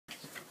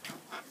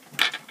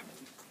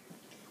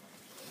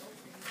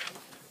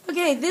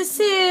Okay, this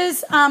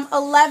is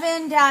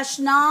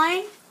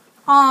 11-9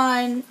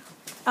 on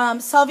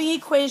solving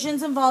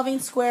equations involving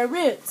square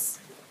roots.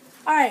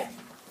 All right.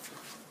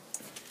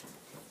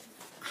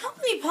 How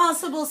many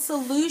possible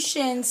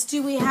solutions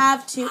do we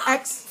have to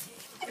x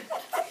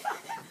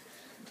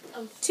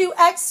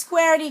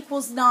squared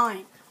equals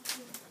 9?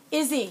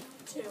 Izzy?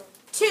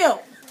 2.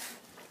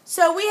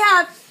 So we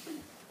have,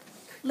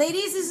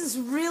 ladies, this is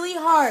really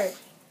hard.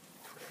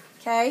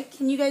 Okay,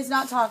 can you guys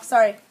not talk?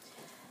 Sorry.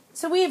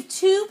 So we have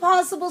 2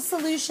 possible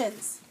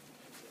solutions.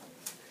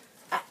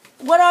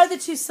 What are the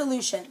 2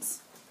 solutions?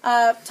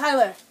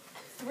 Tyler?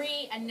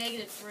 3 and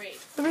 -3.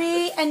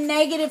 3 and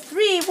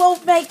 -3 will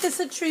make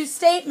this a true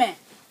statement.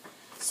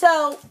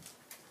 So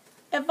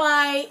if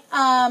I,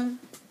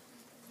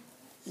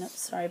 no,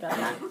 sorry about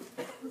that.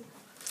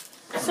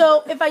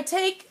 So if I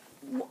take,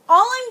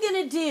 all I'm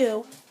going to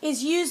do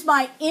is use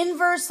my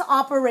inverse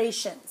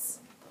operations.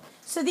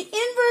 So the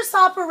inverse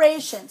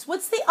operations,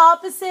 what's the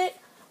opposite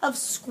of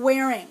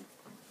squaring?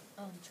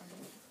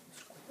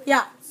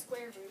 Yeah.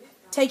 Square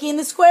root. Taking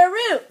the square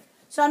root.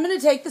 So I'm going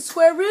to take the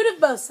square root of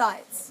both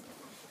sides.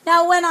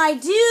 Now when I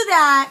do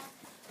that,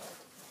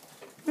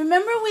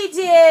 remember we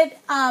did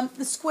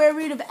the square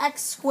root of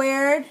x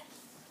squared?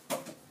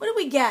 What do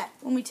we get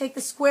when we take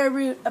the square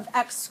root of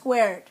x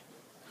squared?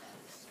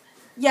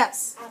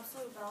 Yes.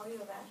 Absolute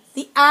value of x.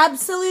 The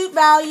absolute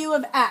value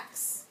of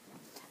x.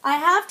 I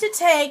have to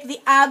take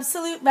the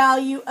absolute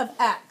value of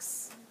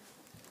x.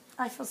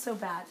 I feel so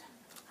bad.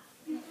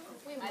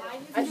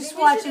 I'm just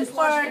watching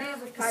for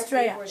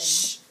Estrella.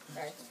 Shh.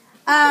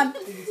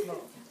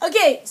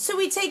 Okay, so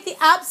we take the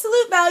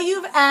absolute value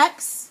of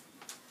x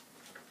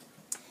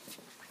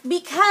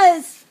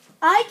because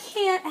I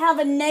can't have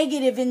a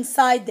negative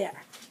inside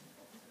there.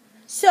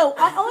 So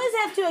I always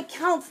have to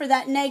account for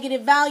that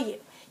negative value.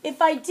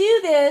 If I do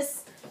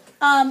this,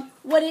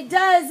 what it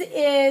does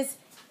is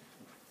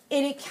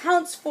it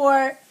accounts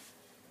for,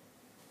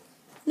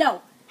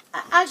 no,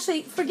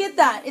 actually, forget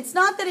that. It's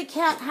not that it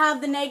can't have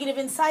the negative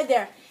inside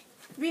there.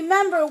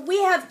 Remember,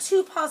 we have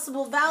 2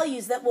 possible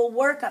values that will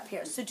work up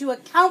here. So to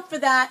account for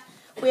that,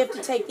 we have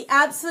to take the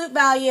absolute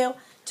value.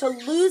 To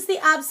lose the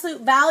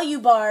absolute value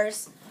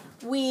bars,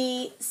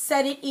 we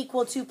set it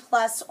equal to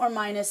plus or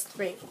minus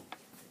 3.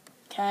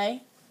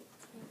 Okay?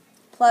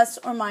 Plus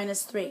or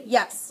minus 3.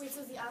 Yes? Wait,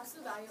 so is the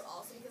absolute value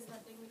also because of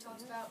that thing we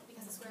talked about,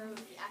 because the square root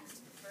would be x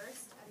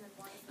first, and then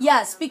 1 is the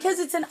Yes, number? because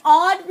it's an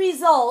odd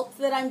result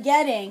that I'm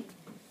getting.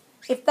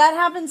 If that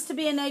happens to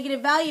be a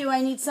negative value,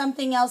 I need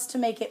something else to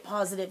make it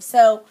positive.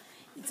 So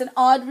it's an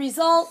odd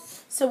result.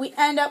 So we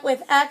end up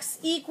with x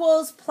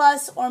equals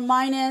plus or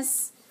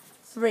minus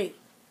 3.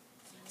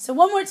 So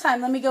one more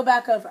time, let me go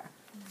back over.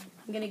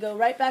 I'm going to go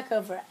right back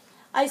over it.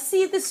 I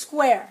see the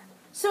square.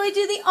 So I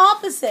do the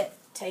opposite.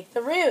 Take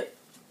the root.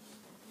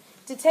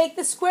 To take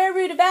the square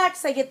root of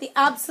x, I get the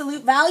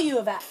absolute value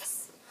of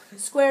x.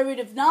 Square root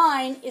of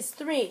 9 is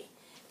 3.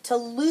 To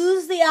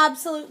lose the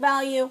absolute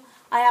value,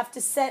 I have to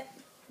set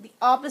the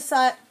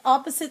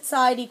opposite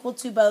side equal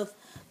to both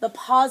the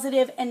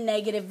positive and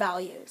negative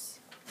values.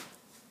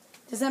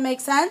 Does that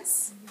make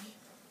sense?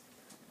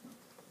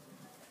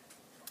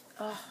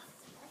 Oh.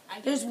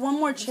 There's one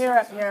more chair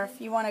up here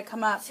if you want to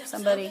come up,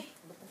 somebody.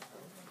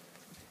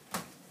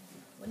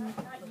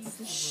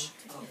 Shh.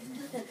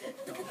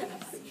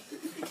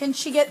 Can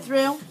she get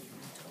through?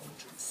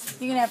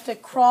 You're going to have to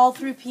crawl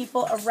through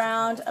people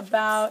around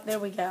about, there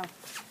we go.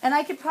 And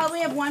I could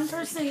probably have one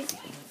person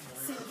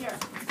sit here.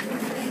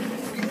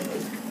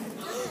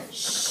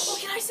 Oh,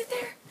 can I sit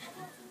there?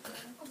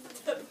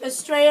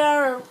 Estrella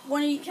or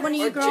one of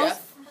you girls?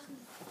 Jeff.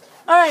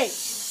 All right.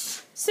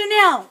 So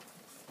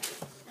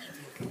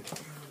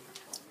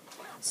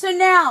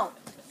now,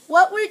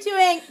 what we're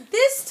doing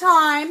this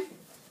time,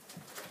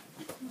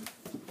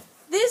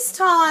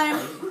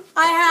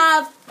 I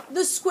have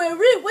the square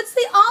root. What's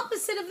the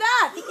opposite of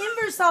that? The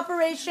inverse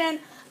operation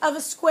of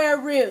a square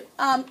root.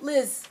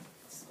 Liz.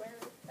 Square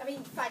root. I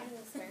mean, finding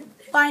the square.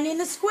 Finding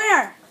the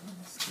square.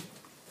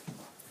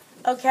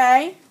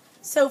 Okay.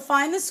 So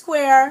find the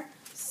square.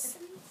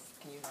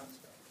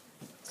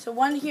 So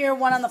one here,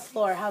 one on the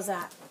floor. How's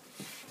that?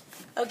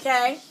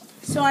 Okay.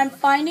 So I'm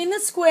finding the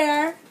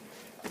square.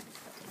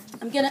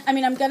 I'm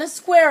gonna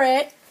square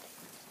it.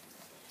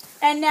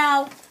 And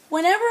now,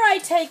 whenever I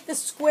take the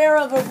square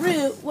of a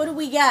root, what do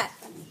we get?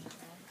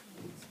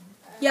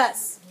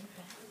 Yes.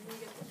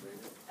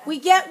 We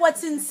get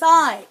what's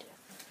inside.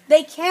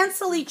 They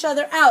cancel each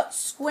other out,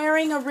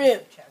 squaring a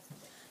root.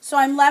 So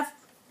I'm left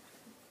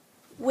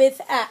with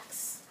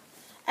x.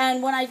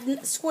 And when I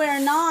square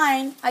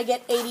 9, I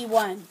get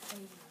 81.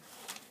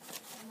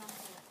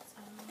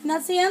 And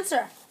that's the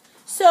answer.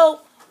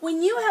 So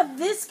when you have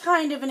this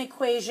kind of an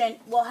equation,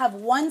 we'll have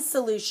one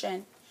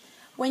solution.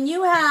 When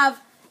you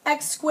have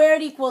x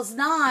squared equals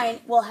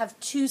 9, we'll have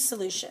 2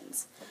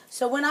 solutions.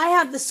 So when I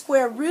have the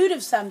square root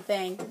of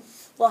something,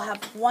 we'll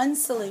have one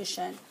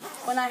solution.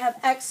 When I have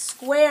x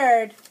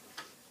squared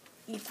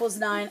equals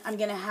 9, I'm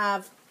going to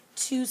have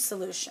 2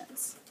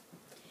 solutions.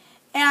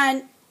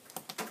 And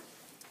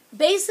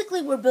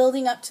basically we're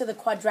building up to the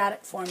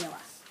quadratic formula.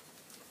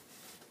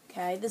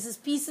 Okay, this is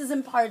pieces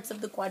and parts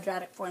of the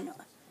quadratic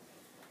formula.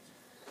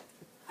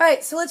 All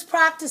right, so let's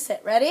practice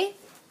it. Ready?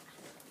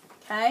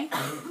 Okay.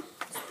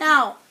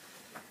 Now,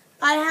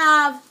 I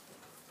have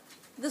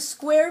the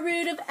square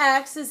root of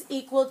x is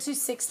equal to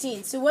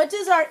 16. So what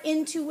does our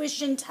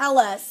intuition tell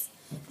us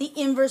the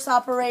inverse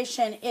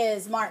operation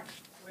is, Mark?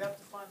 We have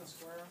to find the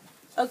square.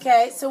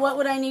 Okay, so what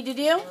would I need to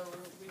do? We need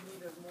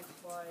to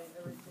multiply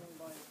everything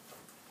by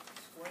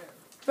square.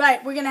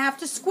 Right, we're going to have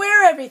to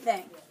square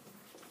everything.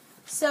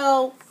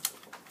 So,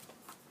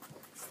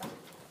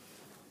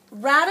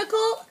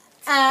 radical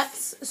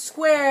x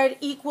squared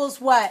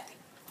equals what?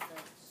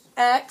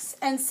 X,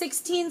 and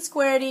 16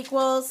 squared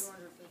equals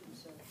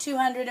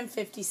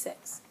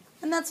 256.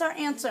 And that's our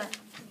answer.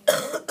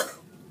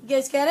 You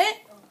guys get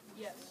it?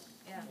 Yes.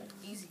 Yeah,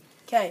 easy.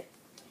 Okay.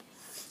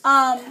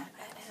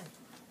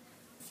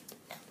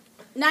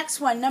 Next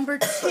one, number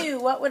 2,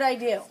 what would I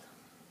do?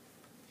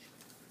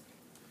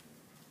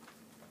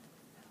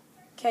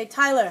 Okay,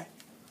 Tyler.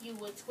 You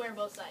would square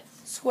both sides.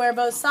 Square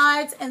both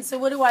sides, and so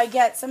what do I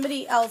get?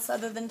 Somebody else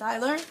other than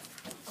Tyler?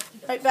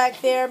 Right back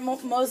there,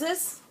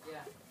 Moses? Yeah.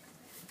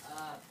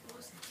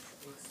 It's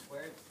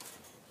squared.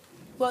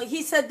 Well,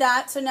 he said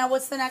that, so now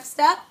what's the next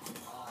step?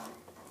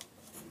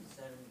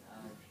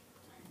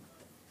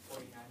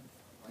 49.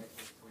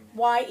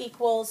 Y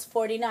equals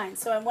 49.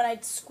 So when I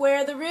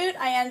square the root,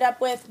 I end up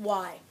with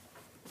y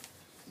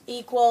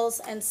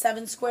equals, and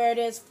 7 squared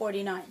is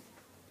 49.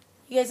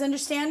 You guys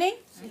understanding?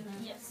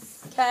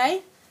 Yes.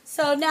 Okay.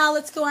 So now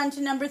let's go on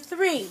to number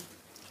 3.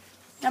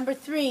 Number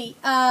 3.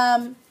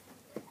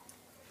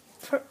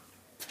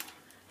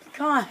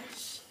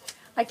 Gosh,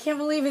 I can't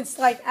believe it's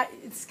like,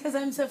 it's because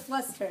I'm so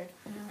flustered.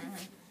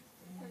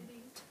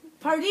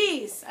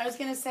 Pardis. I was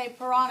going to say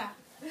piranha.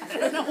 I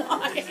don't know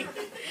why.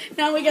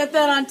 Now we got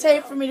that on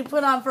tape for me to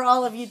put on for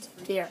all of you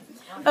here.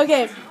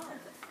 Okay.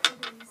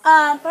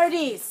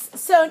 Pardis.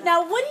 So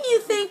now what do you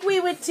think we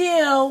would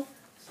do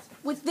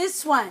with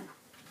this one?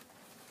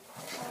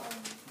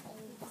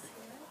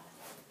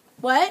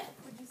 What?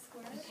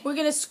 We're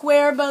going to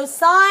square both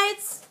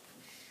sides.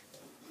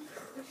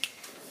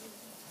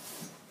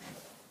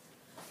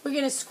 We're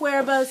going to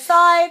square both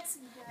sides.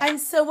 And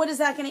so what is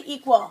that going to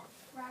equal?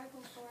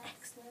 Radical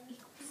 4x squared.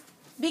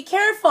 Be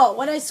careful.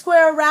 When I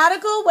square a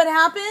radical, what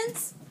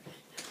happens?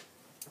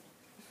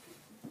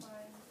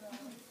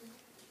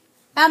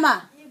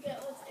 Emma, You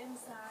get what's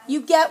inside.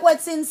 you get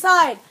what's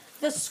inside.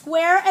 The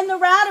square and the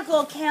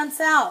radical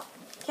cancel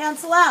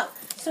out.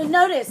 So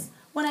notice,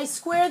 when I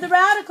square the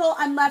radical,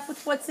 I'm left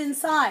with what's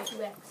inside.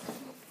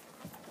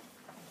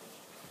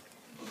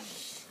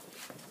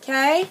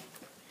 Okay?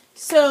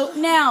 So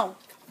now,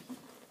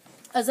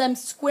 as I'm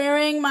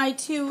squaring my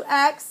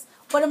 2x,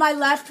 what am I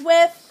left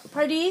with,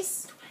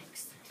 Pardis?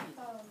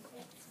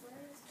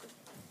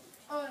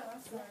 Oh, no,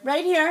 I'm sorry.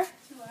 Right here.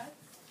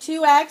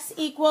 2x. 2x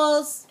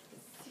equals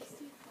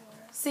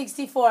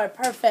 64.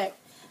 Perfect.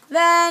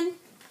 Then,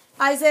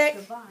 Isaac,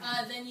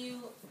 Then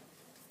you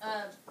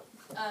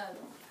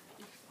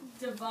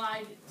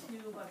divide 2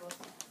 by both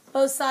sides.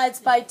 both sides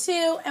by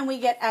 2, and we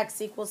get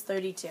x equals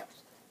 32.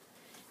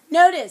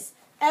 Notice,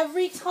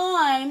 every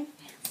time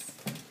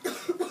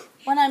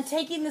when I'm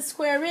taking the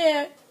square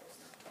root,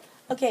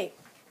 okay.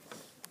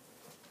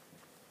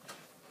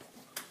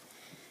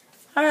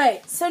 All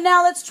right, so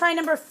now let's try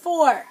number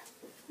 4.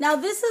 Now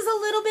this is a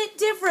little bit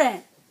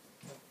different.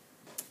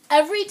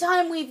 Every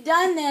time we've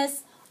done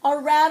this,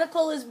 our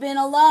radical has been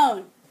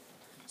alone.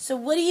 So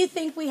what do you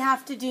think we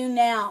have to do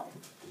now?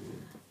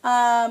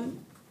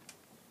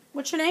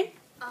 What's your name?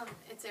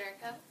 It's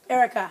Erica.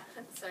 Erica.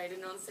 Sorry, I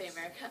didn't want to say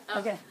America.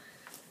 Okay.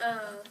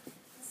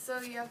 So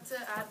you have to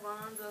add 1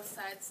 on both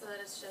sides so that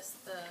it's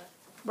just the...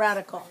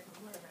 Radical.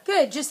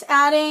 Good. Just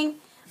adding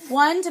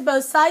 1 to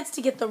both sides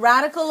to get the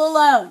radical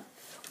alone.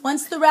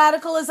 Once the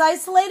radical is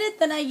isolated,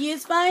 then I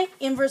use my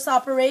inverse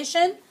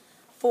operation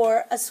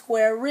for a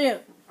square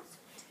root.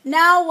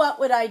 Now what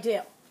would I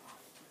do?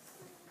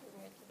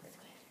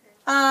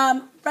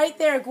 Right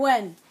there,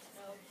 Gwen.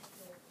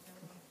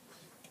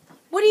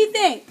 What do you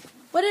think?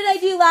 What did I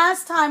do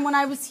last time when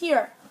I was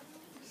here?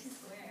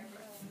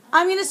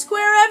 I'm going to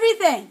square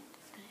everything.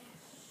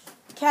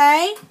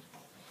 Okay?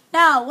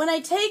 Now, when I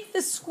take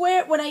the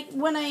square, when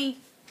I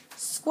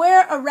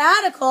square a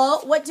radical,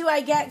 what do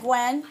I get,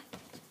 Gwen?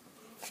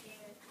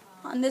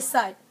 On this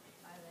side.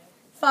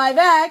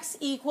 5x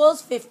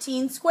equals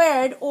 15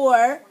 squared,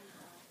 or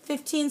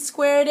 15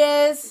 squared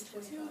is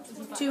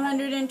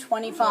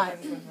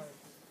 225.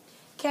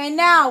 Okay,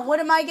 now, what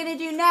am I going to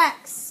do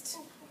next?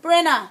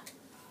 Brenna.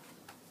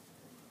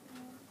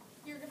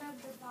 You're going to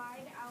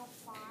divide out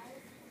 5 on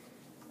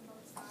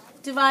both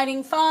sides.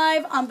 Dividing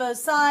 5 on both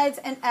sides,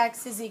 and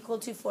x is equal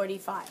to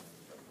 45.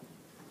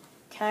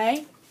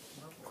 Okay?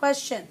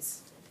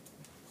 Questions?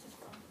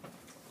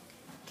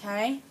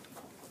 Okay?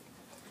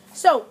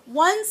 So,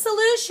 one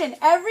solution.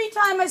 Every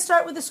time I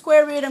start with a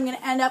square root, I'm going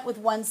to end up with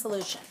one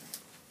solution.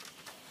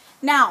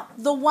 Now,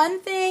 the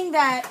one thing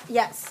that,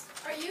 yes?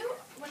 Are you,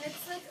 when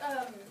it's like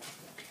a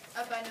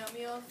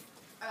binomial,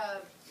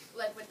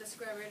 like with the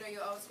square root, are you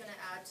always going to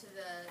add to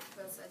the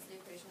both sides of the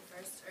equation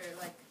first, or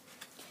like?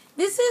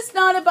 This is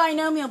not a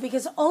binomial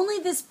because only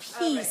this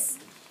piece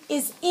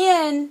is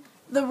in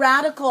the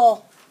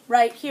radical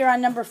right here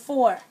on number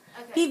 4. Okay.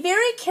 Be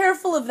very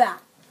careful of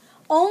that.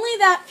 Only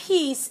that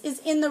piece is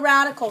in the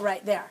radical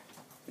right there.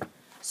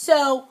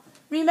 So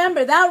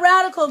remember, that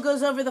radical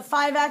goes over the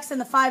 5x and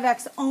the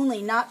 5x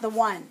only, not the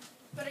 1.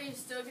 But are you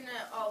still going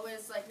to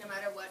always, like, no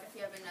matter what, if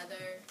you have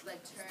another,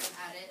 like, term,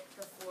 add it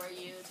before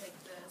you take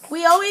this?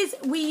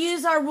 We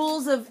use our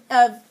rules of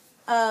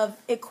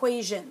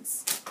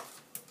equations.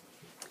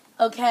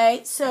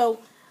 Okay, so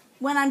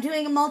when I'm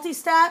doing a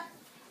multi-step,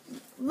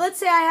 let's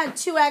say I had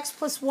 2x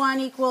plus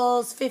 1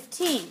 equals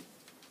 15.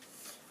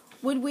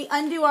 Would we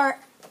undo our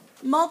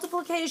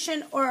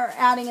multiplication or our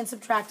adding and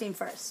subtracting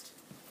first?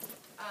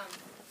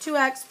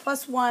 2x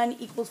plus 1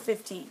 equals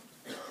 15.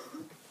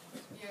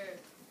 You're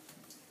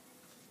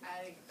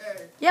adding,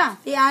 Yeah,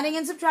 the adding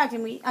and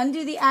subtracting. We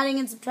undo the adding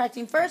and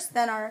subtracting first,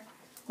 then our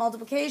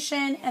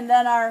multiplication, and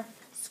then our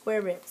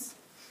square roots.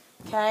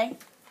 Okay?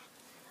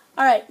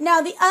 All right,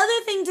 now the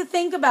other thing to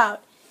think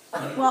about,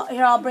 well,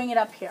 here, I'll bring it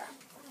up here.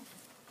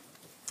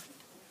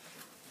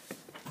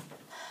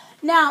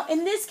 Now,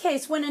 in this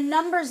case, when a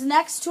number's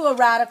next to a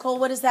radical,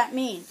 what does that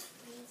mean?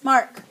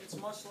 Mark. It's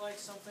much like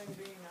something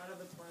being out of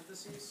the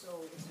parentheses,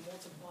 so it's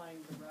multiplying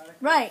the radical.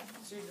 Right.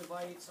 So you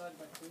divide each side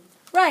by 2.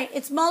 Right,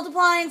 it's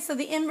multiplying, so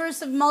the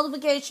inverse of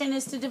multiplication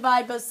is to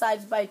divide both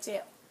sides by 2.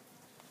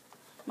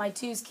 My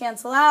 2's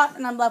cancel out,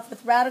 and I'm left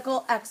with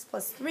radical x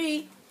plus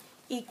 3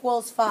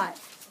 equals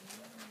 5.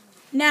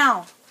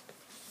 Now,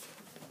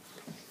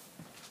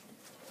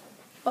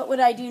 what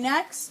would I do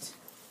next?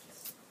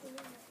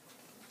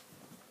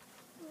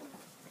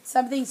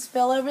 Something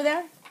spill over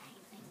there?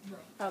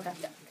 Okay.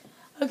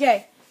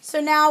 Okay, so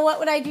now what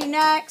would I do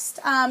next?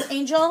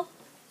 Angel?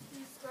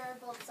 you square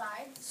both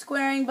sides,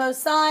 Squaring both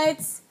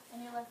sides.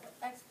 and you're left with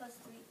x plus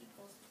 3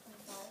 equals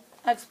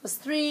 25. X plus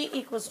 3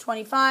 equals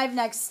 25.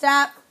 Next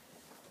step.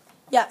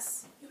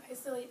 Yes. You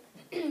isolate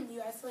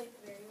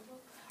the variable.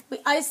 We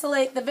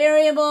isolate the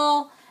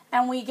variable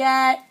and we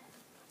get,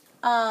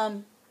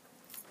 how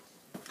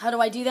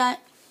do I do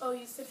that? Oh,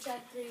 you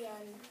subtract 3 on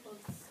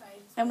both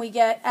sides. And we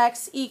get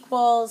x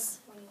equals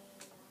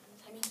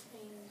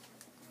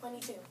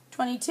 22.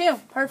 22.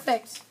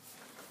 Perfect.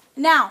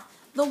 Now,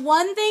 the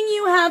one thing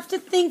you have to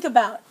think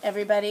about,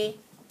 everybody,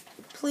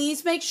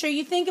 please make sure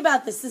you think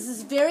about this. This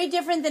is very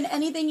different than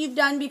anything you've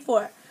done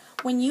before.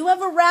 When you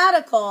have a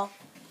radical,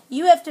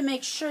 you have to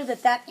make sure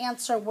that that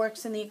answer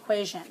works in the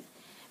equation.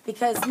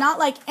 Because not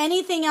like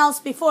anything else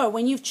before.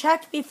 When you've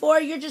checked before,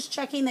 you're just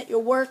checking that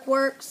your work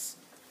works.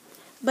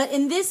 But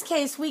in this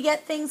case, we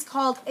get things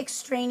called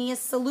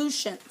extraneous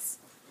solutions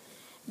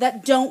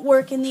that don't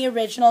work in the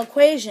original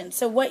equation.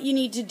 So what you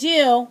need to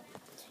do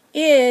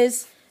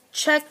is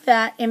check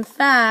that. In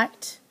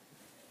fact,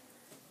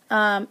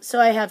 so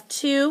I have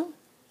 2.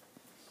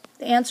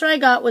 The answer I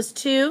got was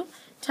 2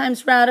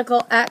 times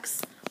radical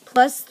x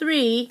plus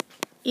 3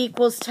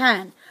 equals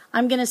 10.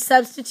 I'm going to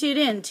substitute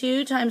in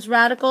 2 times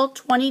radical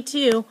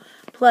 22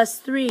 plus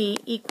 3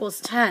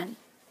 equals 10.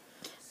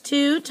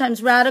 2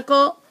 times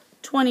radical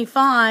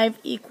 25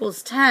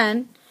 equals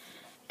 10.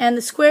 And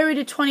the square root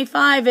of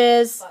 25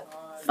 is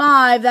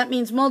 5. That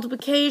means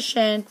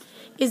multiplication.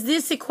 Is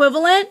this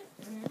equivalent?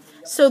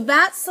 So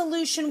that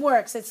solution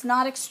works. It's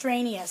not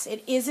extraneous.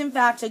 It is, in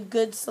fact, a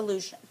good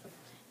solution.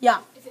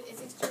 Yeah. If it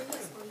is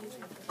extraneous,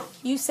 or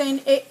You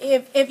saying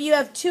if you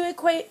have 2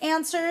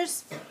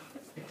 answers,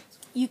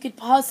 you could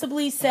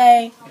possibly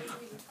say,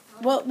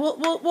 well,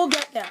 we'll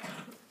get there.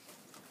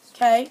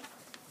 Okay.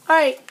 All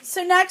right.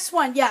 So next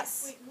one,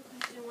 yes. Wait,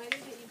 and why did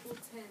it equal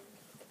 10?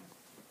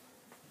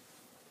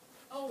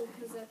 Oh,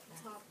 because at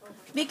the top.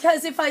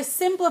 Because if I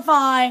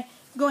simplify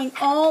going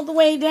all the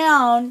way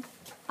down,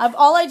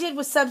 all I did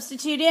was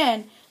substitute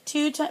in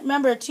 2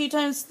 remember 2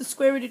 times the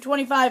square root of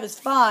 25 is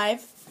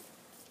 5.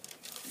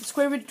 The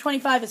square root of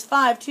 25 is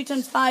 5. 2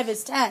 times 5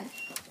 is 10.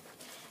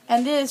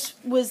 And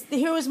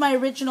here was my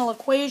original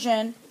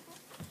equation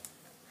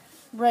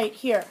right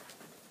here.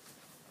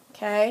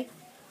 Okay?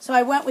 So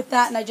I went with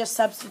that and I just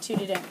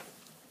substituted in.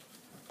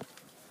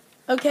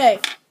 Okay.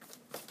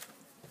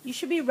 You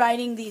should be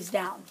writing these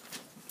down.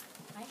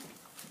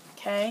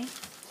 Okay?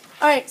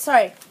 All right,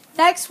 sorry.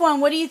 Next one,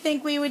 what do you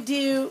think we would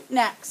do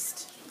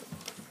next?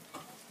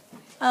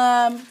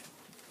 Right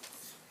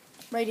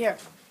here.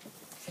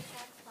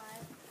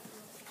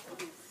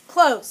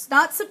 Close.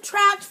 Not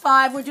subtract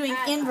 5. We're doing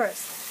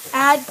inverse.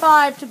 Add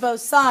 5 to both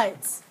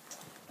sides.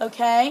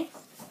 Okay?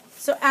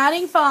 So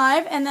adding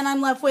 5, and then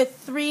I'm left with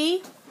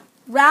 3.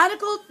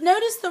 Radical.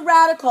 Notice the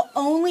radical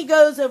only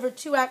goes over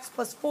 2x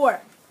plus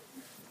 4.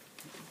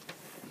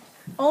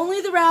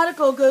 Only the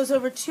radical goes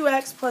over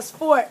 2x plus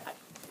 4.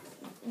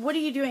 What are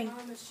you doing?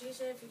 She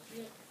said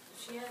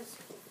she has,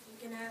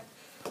 you can have.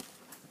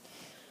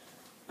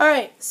 All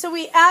right, so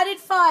we added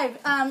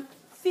 5.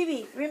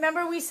 Phoebe,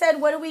 remember we said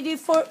what do we do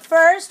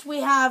first? We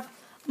have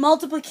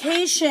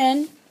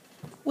multiplication,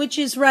 which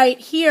is right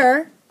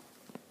here.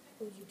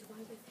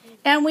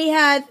 And we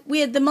had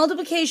the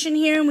multiplication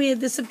here and we had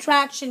the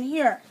subtraction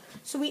here.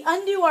 So we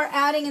undo our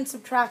adding and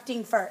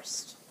subtracting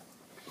first.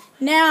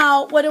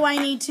 Now, what do I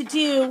need to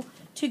do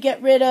to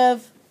get rid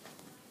of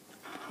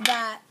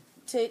that,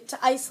 to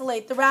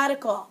isolate the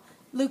radical?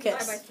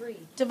 Lucas. Divide by 3.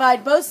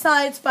 Divide both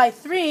sides by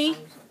 3.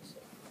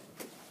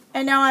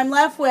 And now I'm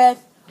left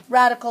with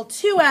radical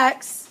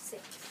 2x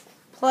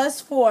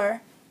plus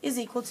 4 is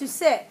equal to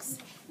 6.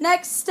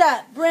 Next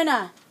step,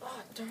 Brenna.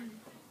 Oh, darn.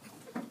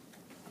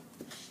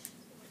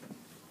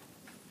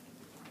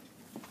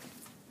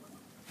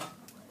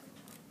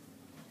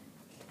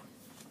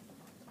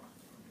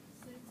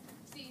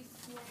 C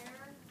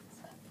square,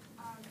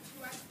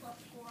 2x plus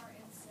 4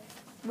 and 6.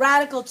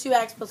 Radical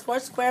 2x plus 4,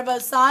 square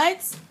both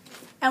sides.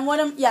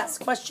 And yes,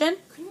 question?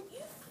 Couldn't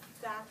you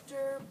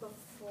factor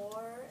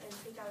before and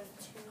take out a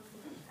 2x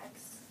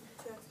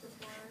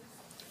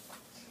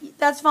before?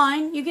 That's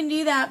fine. You can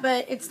do that,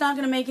 but it's not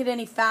going to make it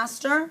any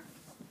faster.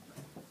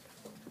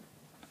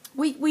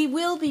 We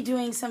will be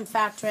doing some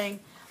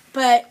factoring,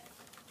 but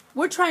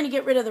we're trying to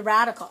get rid of the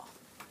radical.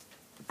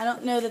 I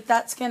don't know that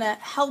that's going to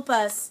help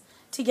us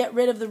to get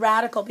rid of the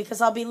radical because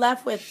I'll be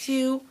left with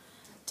 2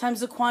 times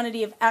the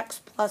quantity of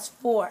x plus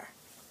 4.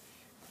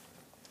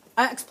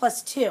 X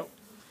plus 2.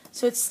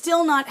 So it's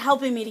still not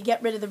helping me to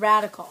get rid of the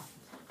radical.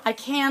 I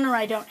can or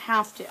I don't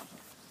have to.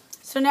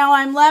 So now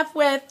I'm left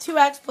with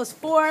 2x plus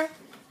 4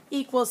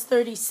 equals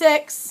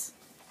 36.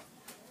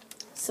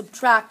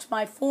 Subtract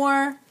my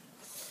 4.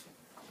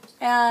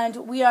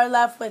 And we are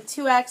left with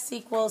 2x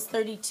equals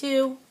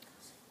 32.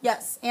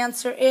 Yes,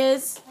 answer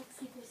is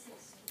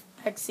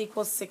x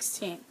equals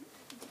 16.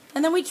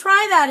 And then we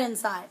try that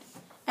inside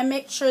and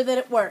make sure that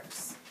it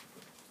works.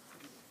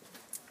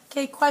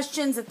 Okay,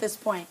 questions at this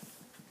point?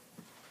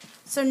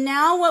 So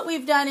now what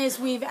we've done is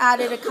we've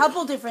added a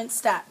couple different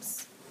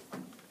steps.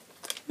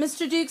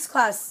 Mr. Duke's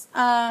class.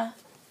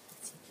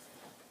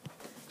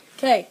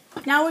 Okay,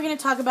 now we're going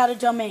to talk about a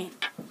domain.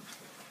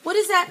 What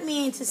does that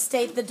mean to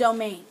state the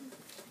domain?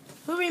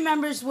 Who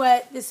remembers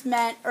what this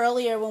meant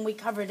earlier when we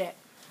covered it?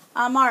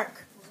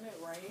 Mark. Wasn't it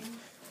range?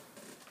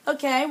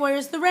 Okay,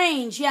 where's the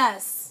range?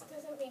 Yes.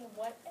 Doesn't mean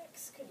what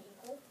x could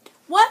equal.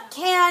 What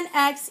can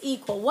x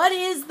equal? What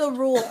is the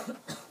rule?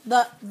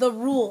 The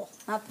rule,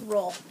 not the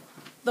roll.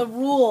 The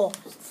rule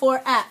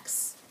for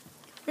x.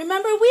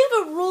 Remember, we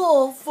have a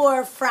rule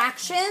for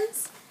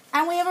fractions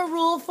and we have a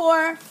rule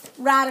for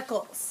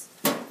radicals.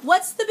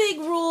 What's the big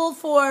rule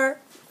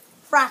for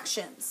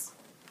fractions?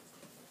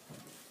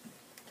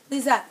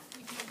 Lisa.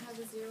 You can't have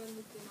a 0 in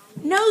the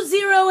denominator. No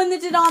 0 in the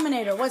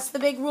denominator. What's the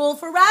big rule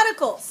for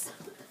radicals?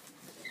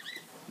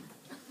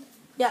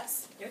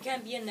 Yes. There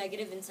can't be a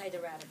negative inside the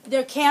radical.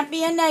 There can't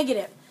be a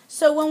negative.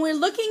 So when we're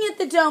looking at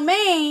the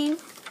domain,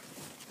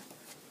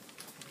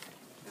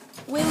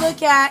 we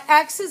look at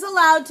x is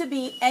allowed to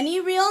be any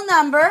real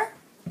number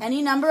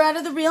out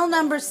of the real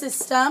number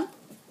system,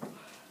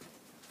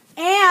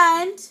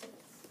 and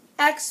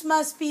x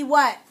must be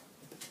what?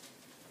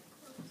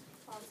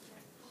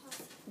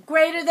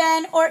 Greater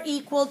than or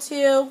equal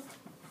to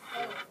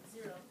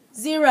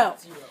 0.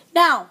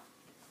 Now,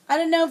 I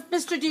don't know if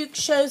Mr. Duke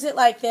shows it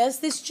like this.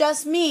 This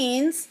just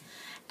means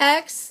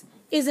x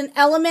is an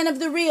element of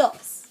the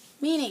reals,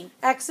 meaning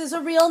x is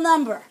a real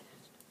number.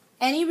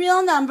 Any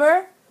real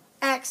number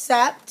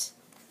except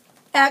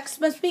x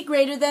must be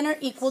greater than or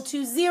equal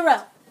to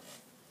 0.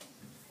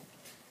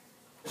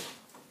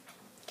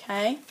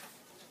 Okay?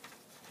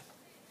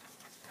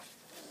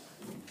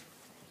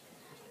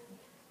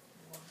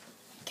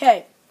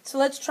 Okay, so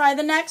let's try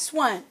the next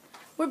one.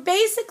 We're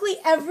basically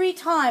every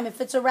time, if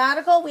it's a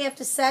radical, we have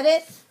to set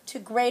it to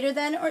greater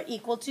than or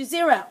equal to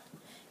 0.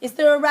 Is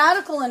there a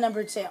radical in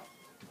number 2?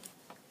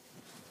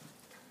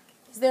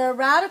 Is there a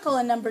radical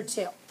in number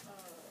 2?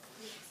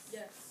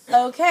 Yes.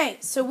 Okay,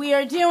 so we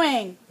are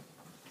doing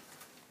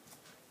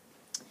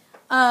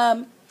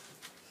x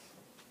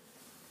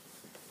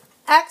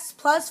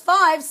plus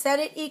 5, set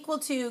it equal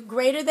to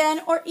greater than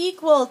or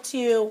equal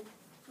to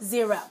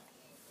 0.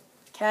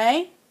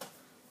 Okay?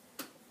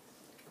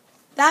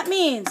 That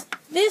means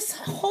this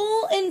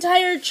whole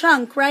entire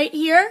chunk right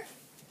here,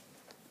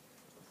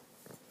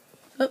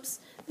 oops,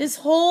 this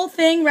whole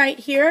thing right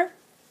here,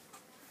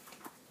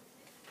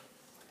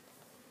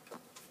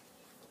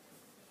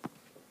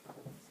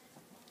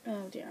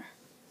 oh dear.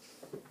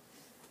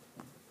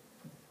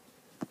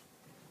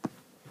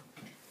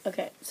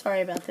 Okay,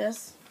 sorry about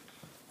this.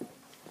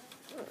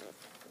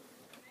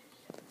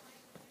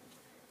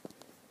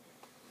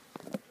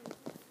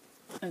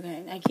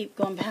 Okay, I keep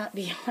going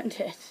beyond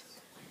it.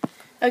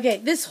 Okay,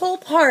 this whole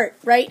part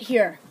right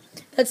here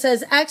that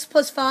says x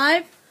plus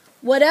 5,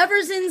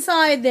 whatever's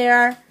inside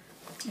there,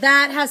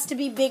 that has to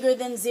be bigger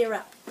than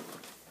 0.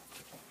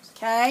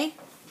 Okay?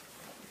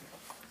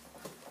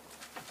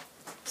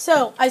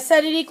 So, I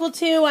set it equal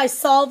to, I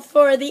solved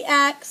for the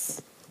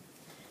x,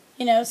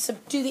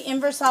 do the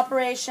inverse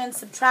operation,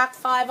 subtract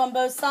 5 on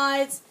both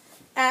sides,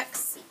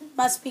 x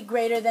must be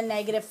greater than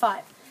negative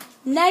 5.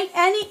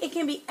 It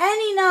can be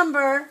any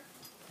number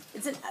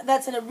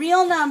that's a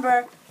real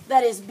number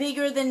that is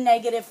bigger than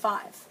negative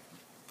 5.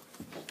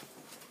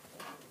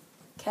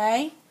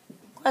 Okay?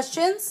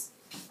 Questions?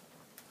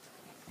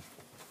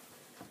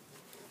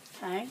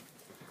 Okay.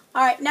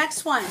 All right,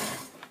 next one.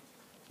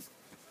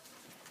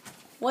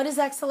 What is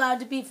x allowed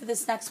to be for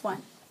this next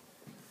one?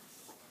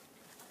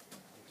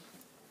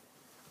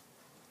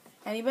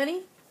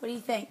 Anybody? What do you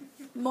think?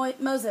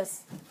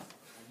 Moses?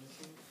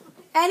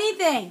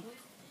 Anything.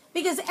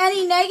 Because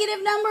any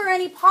negative number or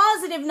any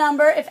positive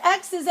number, if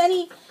x is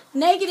any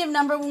negative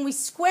number, when we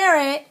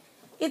square it,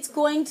 it's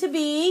going to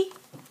be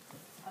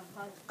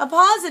a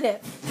positive.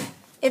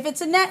 If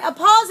it's a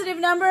positive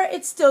number,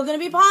 it's still going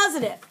to be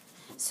positive.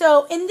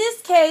 So in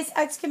this case,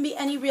 x can be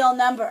any real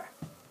number.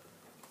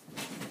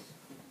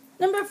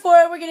 Number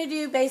 4, we're going to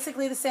do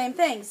basically the same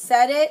thing.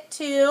 Set it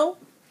to,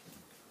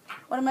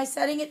 what am I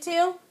setting it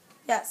to?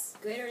 Yes.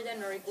 Greater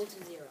than or equal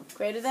to 0.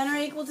 Greater than or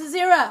equal to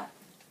 0.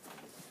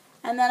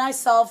 And then I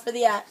solve for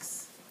the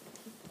x.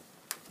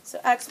 So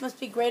x must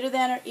be greater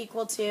than or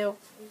equal to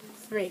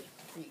 3.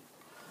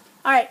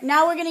 All right,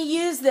 now we're going to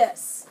use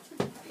this.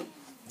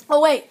 Oh,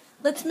 wait.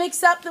 Let's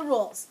mix up the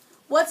rules.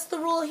 What's the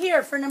rule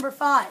here for number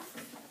 5?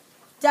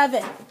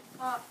 Devin. Would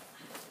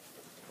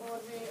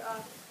be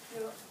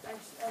do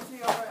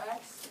f3 over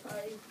x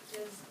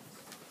is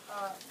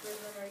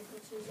greater than or equal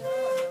to 0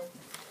 or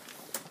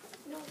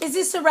no? Is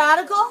this a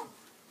radical?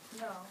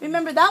 No.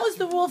 Remember, that was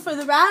the rule for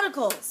the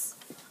radicals.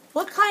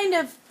 What kind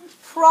of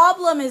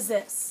problem is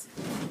this?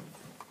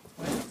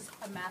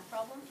 A math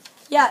problem?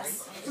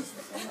 Yes.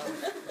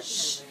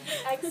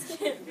 X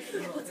can't be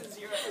equal to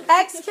 0.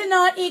 X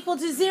cannot equal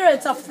to 0.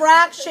 It's a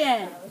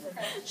fraction.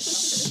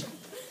 Shh.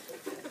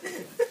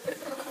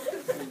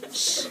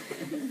 Shh.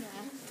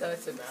 So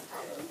it's a math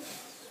problem.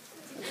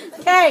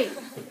 Okay.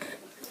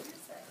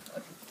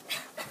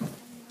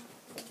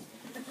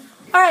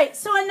 All right,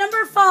 so on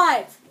number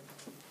 5,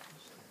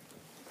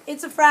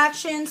 it's a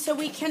fraction, so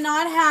we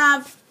cannot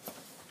have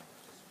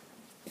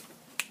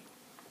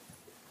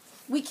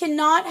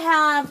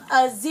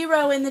a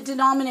 0 in the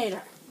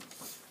denominator.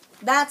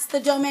 That's the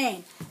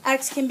domain.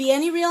 X can be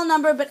any real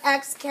number, but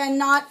x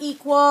cannot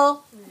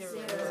equal 0.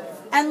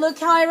 And look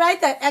how I write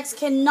that. X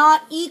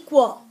cannot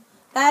equal.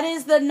 That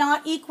is the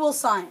not equal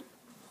sign.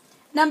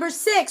 Number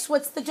 6,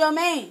 what's the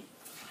domain?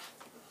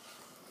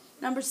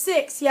 Number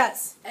 6,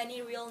 yes.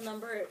 Any real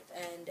number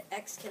and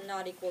x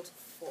cannot equal to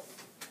 4.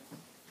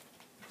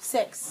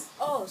 6.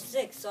 Oh,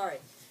 6, sorry.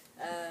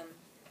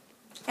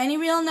 Any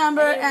real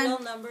number Any real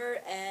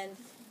number and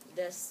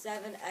the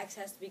 7x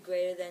has to be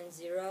greater than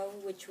 0,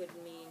 which would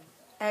mean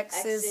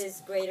x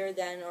is greater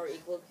than or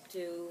equal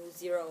to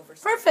 0 over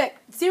 7. perfect.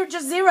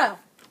 Just 0.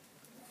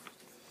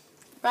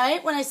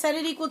 Right? When I set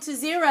it equal to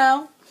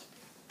 0,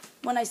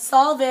 when I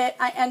solve it,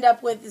 I end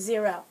up with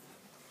 0.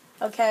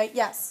 Okay,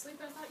 yes. Wait,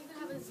 but I thought you could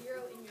have a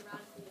 0 in your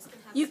radical.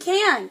 You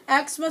can.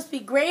 X must be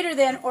greater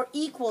than or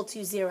equal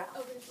to 0.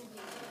 Oh, but it can be.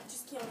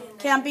 Just can't be a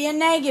Can't be a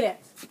negative.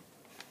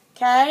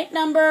 Okay,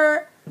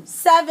 number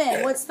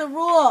 7. What's the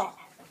rule?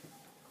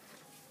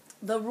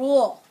 The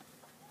rule.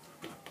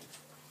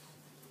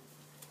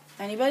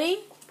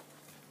 Anybody?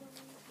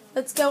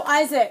 Let's go,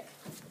 Isaac.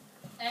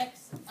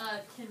 X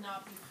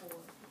cannot be 4.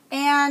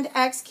 And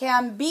x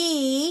can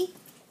be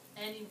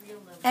Any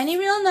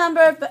real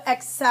number. but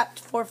except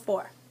for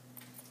 4.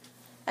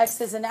 X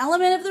is an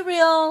element of the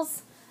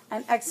reals,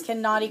 and x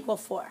cannot equal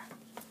 4.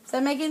 Is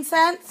that making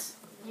sense?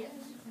 Yes.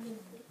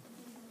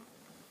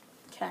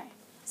 Okay.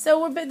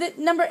 So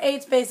number 8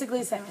 is basically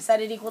the same. We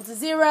set it equal to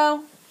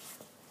 0,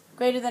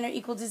 greater than or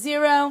equal to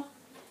 0,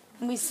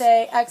 and we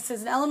say x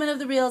is an element of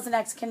the reals, and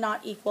x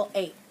cannot equal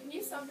 8. Can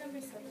you solve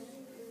number 7?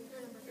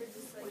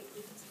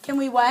 Can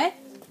we what?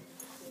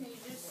 Can you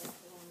just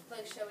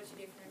like show what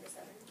you do for number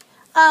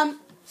 7?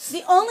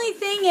 The only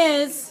thing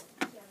is,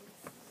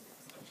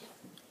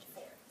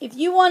 if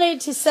you wanted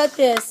to set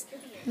this,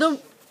 the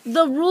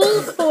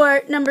rule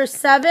for number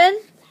 7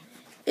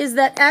 is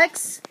that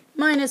x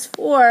minus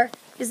 4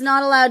 is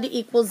not allowed to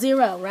equal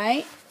 0,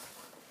 right?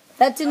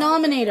 That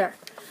denominator.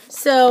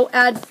 So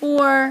add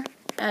 4,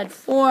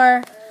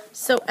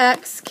 so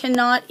x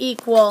cannot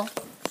equal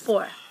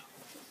 4.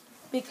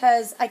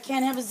 Because I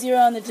can't have a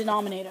 0 in the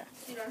denominator.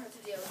 You don't have to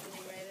deal with the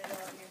numerator at all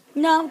here.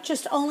 No,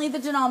 just only the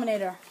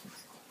denominator.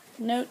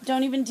 No,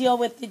 don't even deal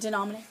with the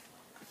denominator.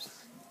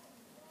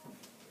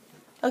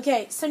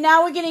 Okay, so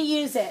now we're going to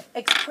use it.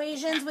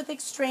 Equations with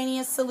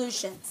extraneous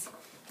solutions.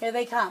 Here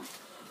they come.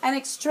 An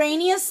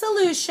extraneous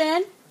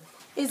solution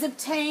is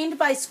obtained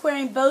by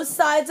squaring both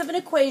sides of an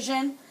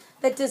equation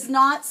that does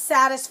not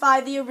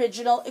satisfy the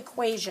original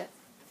equation.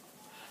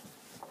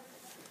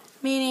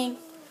 Meaning,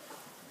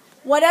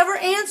 whatever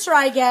answer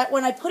I get,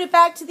 when I put it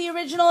back to the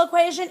original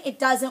equation, it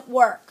doesn't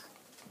work.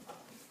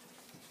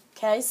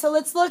 Okay, so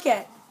let's look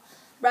at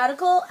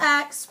radical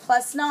x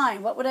plus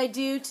 9. What would I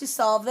do to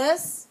solve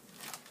this?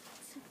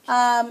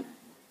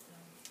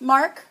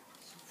 Mark?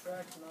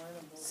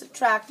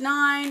 Subtract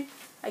 9.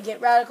 I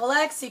get radical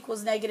x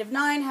equals negative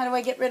 9. How do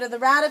I get rid of the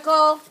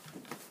radical?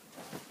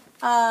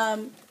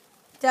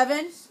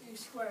 Devin? You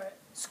square it.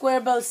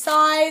 Square both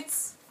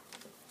sides.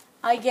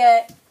 I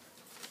get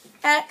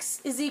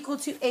x is equal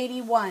to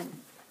 81.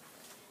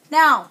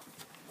 Now,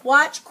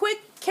 Watch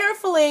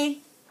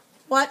carefully.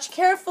 Watch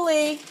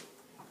carefully.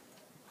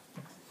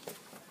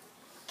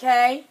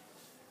 Okay.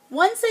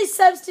 Once I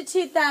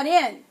substitute that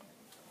in,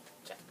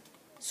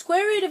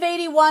 square root of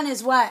 81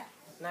 is what?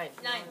 9.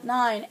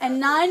 9. And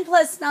 9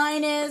 plus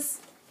 9 is?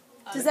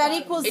 Does that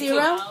equal 0?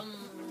 No.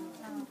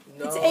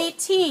 It's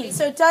 18,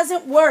 so it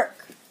doesn't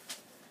work.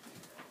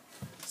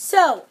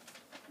 So,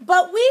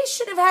 but we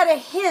should have had a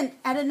hint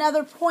at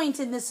another point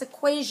in this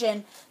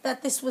equation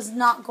that this was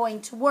not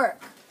going to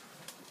work.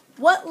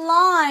 What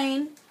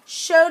line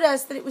showed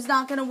us that it was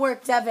not going to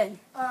work, Devin?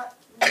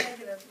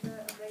 Negative 9.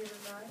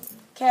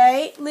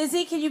 Okay,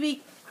 Lizzie, can you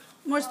be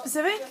more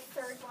specific? The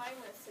third line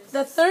where it says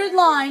The third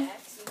line,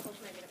 x equals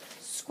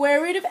 -x. square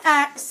root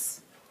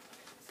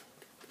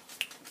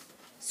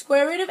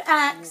of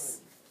x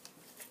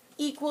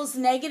equals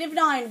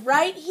 -9.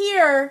 Right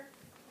here,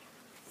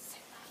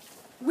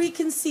 we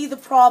can see the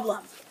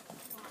problem.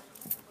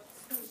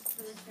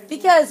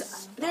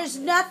 Because there's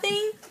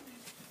nothing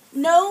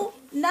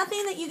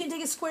that you can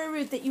take a square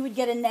root that you would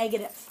get a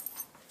negative.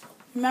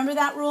 Remember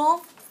that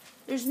rule?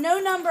 There's no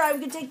number I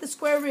would take the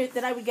square root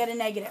that I would get a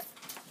negative.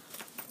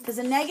 Because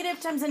a negative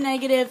times a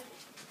negative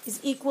is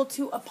equal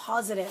to a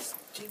positive.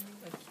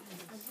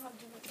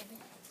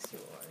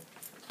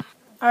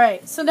 All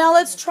right, so now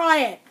let's try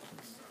it.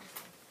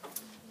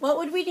 What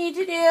would we need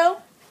to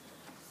do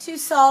to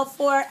solve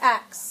for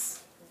x?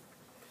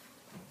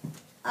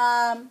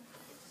 How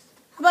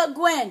about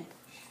Gwen?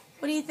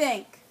 What do you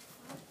think?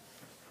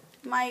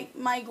 My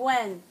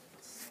Gwen.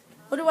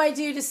 What do I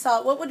do to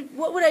solve?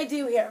 What would I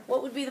do here?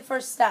 What would be the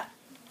first step?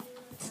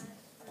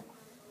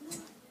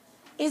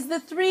 Is the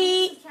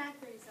 3...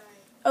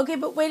 Okay,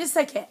 but wait a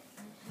second.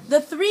 The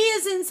 3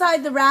 is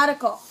inside the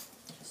radical.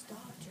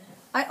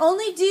 I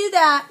only do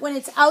that when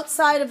it's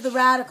outside of the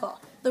radical.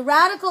 The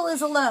radical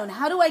is alone.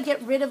 How do I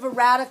get rid of a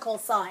radical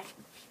sign?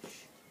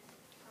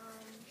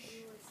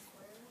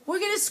 We're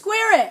going to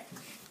square it.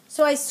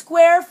 So I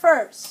square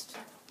first.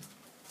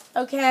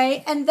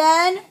 Okay, and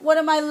then what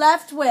am I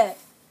left with?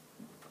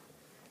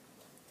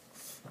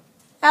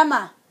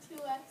 Emma.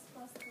 2x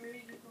plus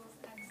 3 equals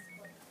x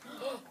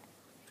squared.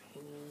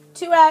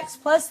 2x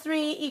plus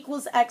 3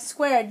 equals x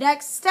squared.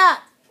 Next step.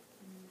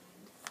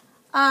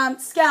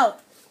 Scout.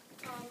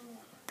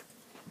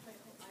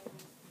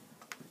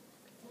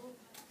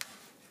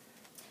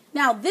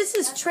 Now, this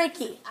is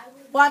tricky.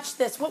 Watch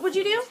this. What would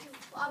you do?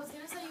 Well, I was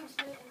going to say you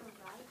put it in a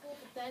radical,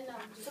 but then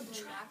just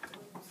subtract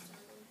it.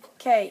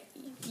 Okay,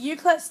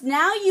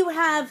 now you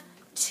have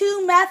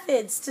 2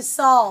 methods to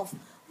solve.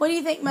 What do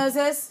you think,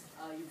 Moses?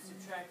 You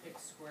subtract x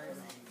squared.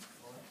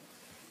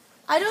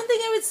 I don't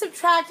think I would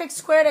subtract x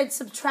squared. I'd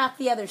subtract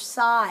the other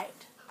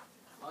side.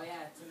 Oh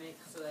yeah, to make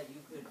so that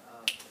you could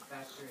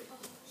factor it.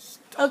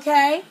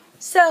 Okay,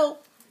 so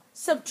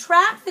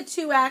subtract the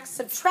 2x,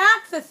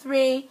 subtract the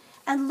 3,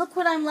 and look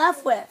what I'm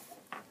left with.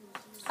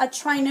 A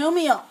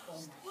trinomial.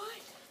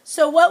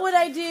 So what would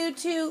I do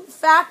to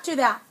factor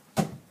that?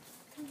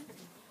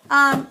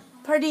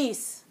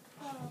 Pardis.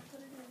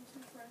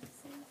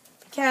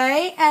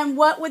 Okay, and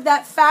what would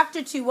that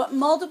factor to? What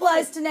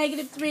multiplies to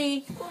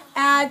 -3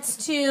 adds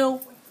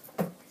to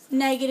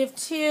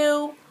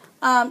 -2?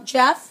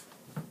 Jeff?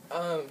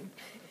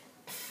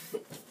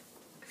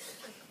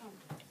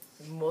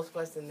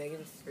 Multiplies to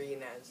 -3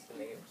 and adds to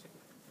 -2.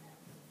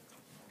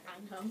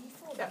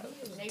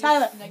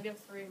 Tyler.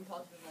 -3 and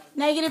 +1.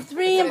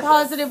 -3 and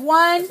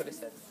 +1. That's what it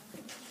said.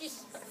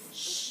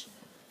 Shh.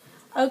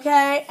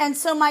 Okay, and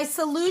so my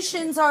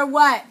solutions are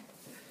what?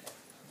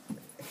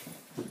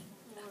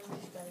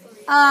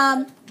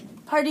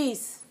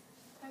 Pardis.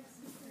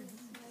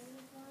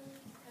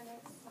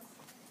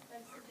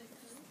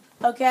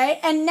 Okay,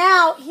 and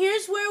now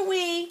here's where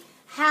we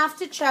have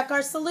to check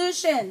our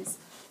solutions.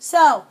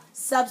 So,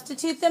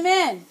 substitute them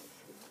in.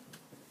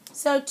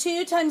 So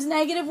 2 times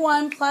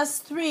 -1 plus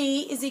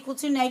 3 is equal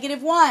to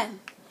 -1.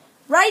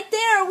 Right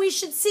there, we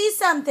should see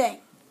something.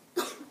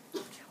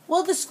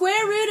 Will the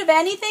square root of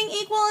anything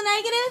equal a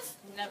negative?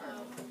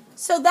 Never.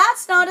 So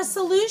that's not a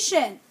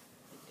solution.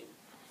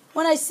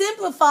 When I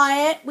simplify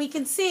it, we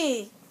can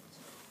see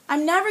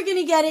I'm never going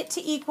to get it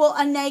to equal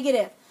a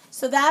negative.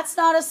 So that's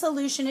not a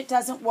solution. It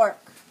doesn't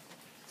work.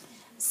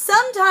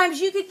 Sometimes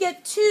you could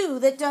get 2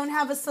 that don't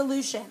have a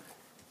solution.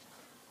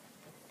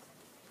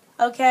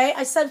 Okay,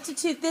 I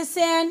substitute this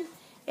in.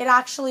 It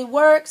actually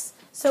works.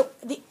 So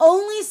the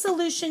only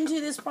solution to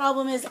this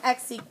problem is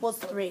x equals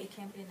 3. It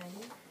can't be a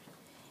negative?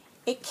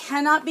 It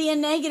cannot be a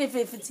negative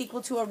if it's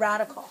equal to a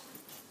radical.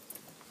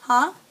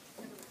 Huh?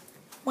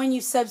 When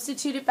you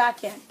substitute it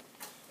back in.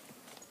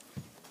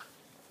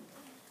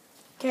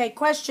 Okay,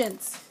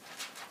 questions?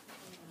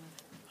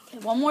 Okay,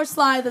 one more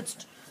slide. Let's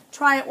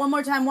try it one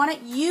more time. Why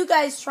don't you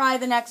guys try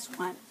the next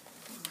one?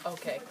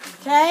 Okay.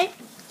 Okay?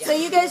 Yeah. So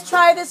you guys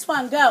try this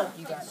one. Go.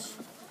 You got it.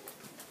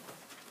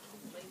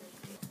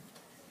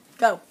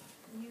 Go.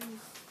 You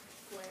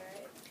square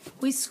it.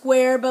 We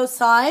square both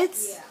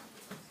sides. Yeah.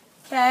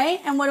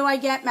 Okay, and what do I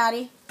get,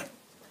 Maddie?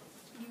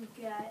 You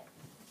get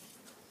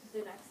the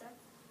next step.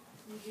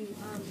 You do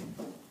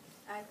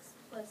x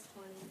plus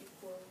 20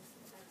 equals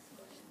x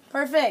squared.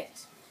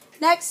 Perfect.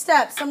 Next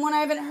step, someone I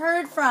haven't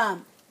heard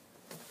from.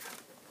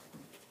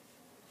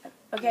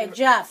 Okay,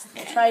 Jeff,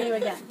 I'll try you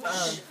again.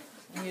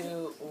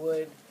 You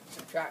would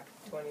subtract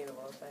 20 to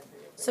both sides.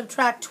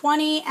 Subtract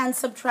 20 and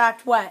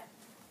subtract what?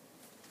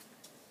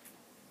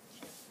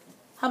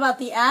 How about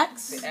the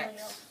x? The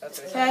x. That's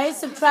what it Okay,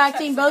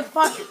 subtracting both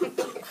parts.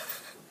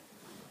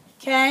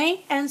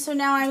 Okay, and so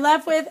now I'm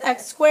left with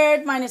x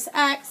squared minus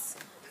x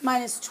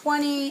minus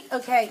 20.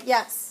 Okay,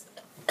 yes.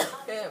 is.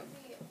 Damn.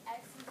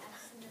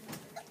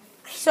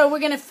 So we're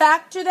going to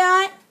factor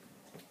that.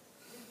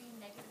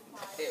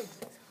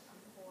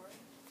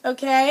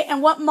 Okay,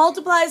 and what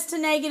multiplies to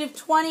negative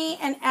 20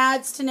 and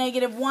adds to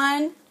negative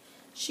 1?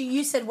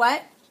 You said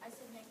what? I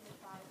said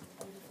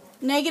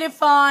 -5. Negative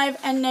 5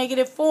 and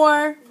negative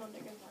 4.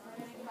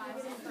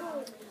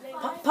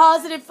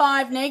 Positive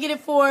 5, negative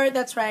 4,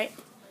 that's right.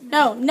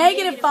 No,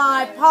 negative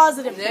 5,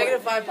 positive 4.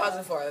 Negative 5,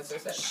 positive 4. That's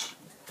what I said.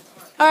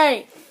 All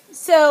right,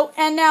 so,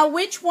 and now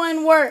which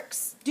one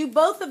works? Do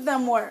both of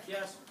them work?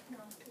 Yes.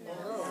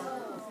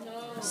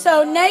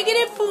 So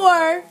negative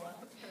 4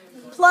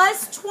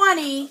 plus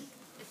 20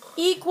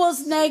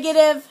 equals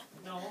negative.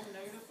 No,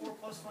 negative 4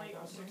 plus 20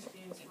 equals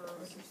 16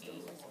 for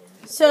 16.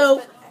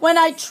 So when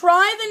I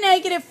try the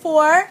negative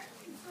 4,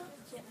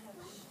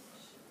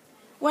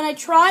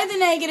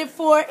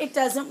 it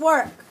doesn't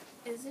work.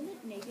 Isn't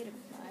it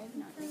 -5,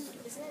 not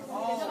negative?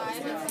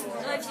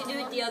 No, if you do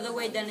it the other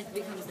way, then it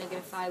becomes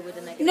 -5 with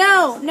a negative.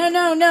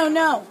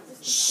 No.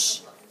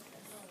 Shh.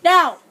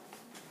 Now,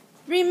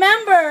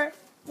 remember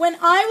when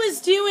I was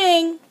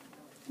doing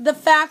the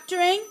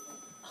factoring,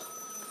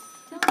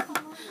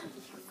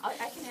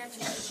 I can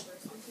answer.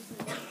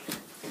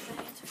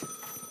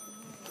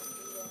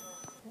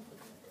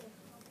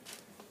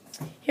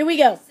 here we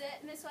go.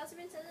 Miss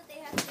Wasserman said that they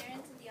have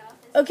parents in the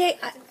office. Okay,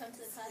 That doesn't come to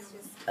the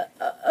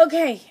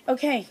classroom.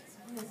 Okay.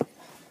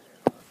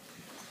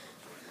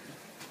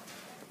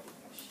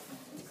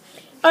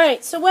 All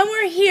right, so when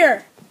we're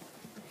here,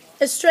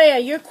 Estrella,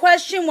 your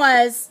question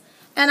was,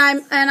 and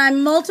I'm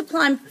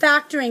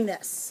factoring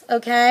this,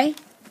 okay?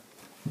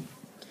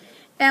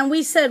 And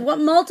we said what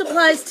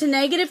multiplies to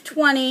negative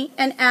 20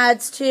 and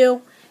adds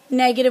to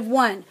negative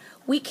 1.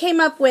 We came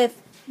up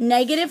with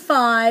negative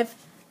 5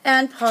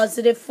 and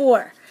positive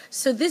 4.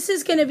 So this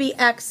is going to be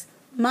x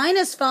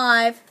minus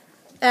 5,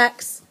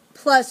 x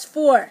plus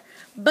 4.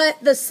 But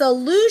the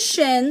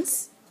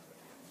solutions,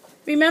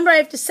 remember I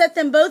have to set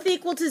them both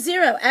equal to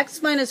 0.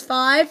 X minus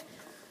 5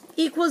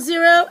 equals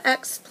 0.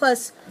 X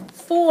plus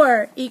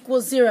 4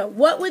 equals 0.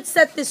 What would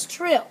set this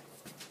true?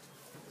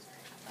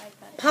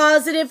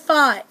 Positive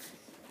 5.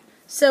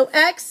 So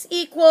x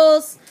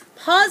equals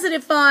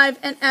positive 5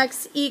 and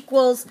x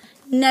equals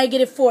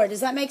negative 4.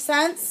 Does that make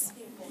sense?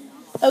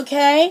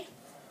 Okay.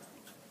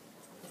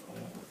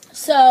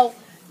 So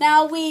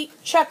now we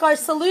check our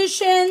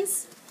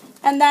solutions,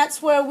 and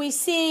that's where we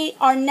see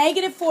our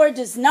negative 4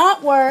 does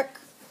not work,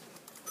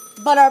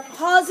 but our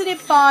positive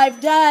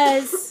 5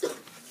 does,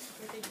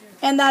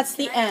 and that's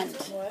the end.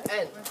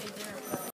 And